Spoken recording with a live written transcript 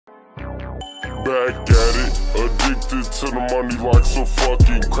Back at it, addicted to the money like some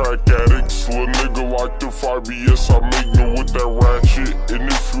fucking crack addicts. Little nigga like the 5BS, I'm ignorant with that ratchet. And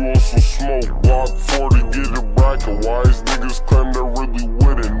if you also smoke, block 40, get a bracket. Why these niggas claim they're really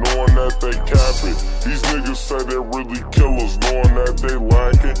with it, knowing that they cap it? These niggas say they really killers, knowing that they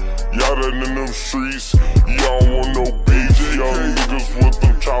lacking. Y'all done in them streets, y'all don't want no beef. Young niggas with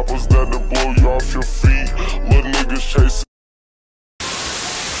them choppers that'll blow you off your feet. Little niggas chasing.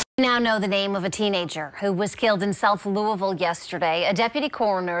 We now know the name of a teenager who was killed in South Louisville yesterday. A deputy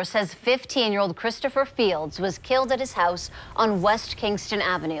coroner says 15-year-old Christopher Fields was killed at his house on West Kingston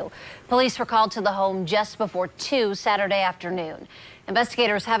Avenue. Police were called to the home just before 2 Saturday afternoon.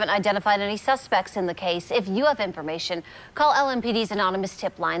 Investigators haven't identified any suspects in the case. If you have information, call LMPD's anonymous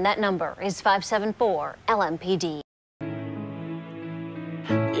tip line. That number is 574-LMPD.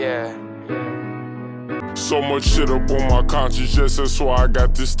 Yeah. So much shit up on my conscience, yes, that's why I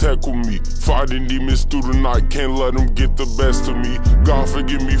got this tech with me. Fighting demons through the night, can't let them get the best of me. God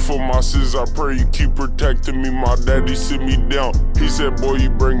forgive me for my sins, I pray you keep protecting me. My daddy sit me down, he said, boy, you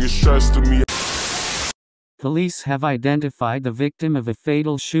bringing stress to me. Police have identified the victim of a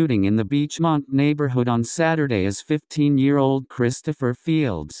fatal shooting in the Beachmont neighborhood on Saturday as 15-year-old Christopher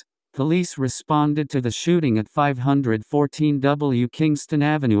Fields. Police responded to the shooting at 514 W Kingston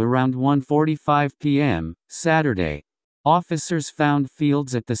Avenue around 1:45 p.m. Saturday. Officers found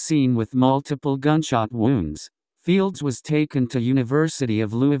Fields at the scene with multiple gunshot wounds. Fields was taken to University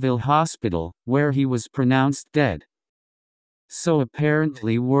of Louisville Hospital, where he was pronounced dead. So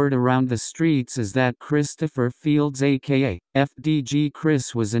apparently word around the streets is that Christopher Fields aka FDG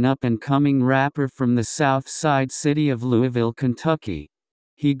Chris was an up-and-coming rapper from the south side city of Louisville, Kentucky.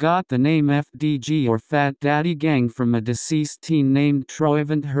 He got the name FDG or Fat Daddy Gang from a deceased teen named Troy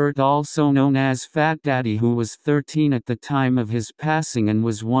Van Hurt, also known as Fat Daddy, who was 13 at the time of his passing and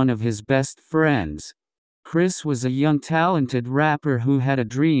was one of his best friends. Chris was a young talented rapper who had a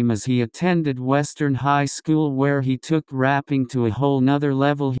dream as he attended Western High School, where he took rapping to a whole nother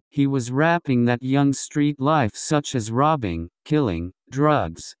level. He was rapping that young street life, such as robbing, killing,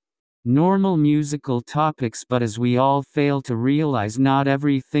 drugs. Normal musical topics, but as we all fail to realize, not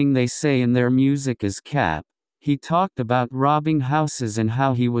everything they say in their music is cap. He talked about robbing houses and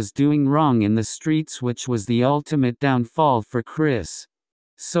how he was doing wrong in the streets, which was the ultimate downfall for Chris.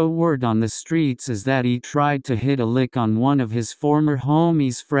 So word on the streets is that he tried to hit a lick on one of his former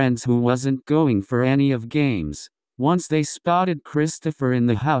homies' friends who wasn't going for any of games. Once they spotted Christopher in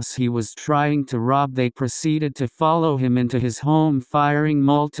the house he was trying to rob, they proceeded to follow him into his home, firing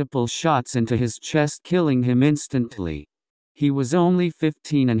multiple shots into his chest, killing him instantly. He was only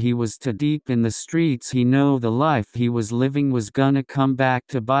 15 and he was too deep in the streets. He knew the life he was living was gonna come back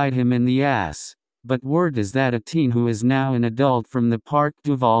to bite him in the ass. But word is that a teen who is now an adult from the Park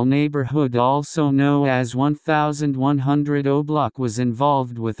Duval neighborhood, also known as 1100 O Block, was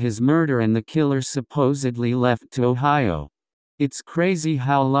involved with his murder, and the killer supposedly left to Ohio. It's crazy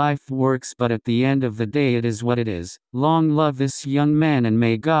how life works, but at the end of the day it is what it is. Long live this young man, and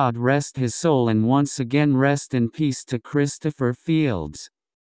may God rest his soul, and once again rest in peace to Christopher Fields.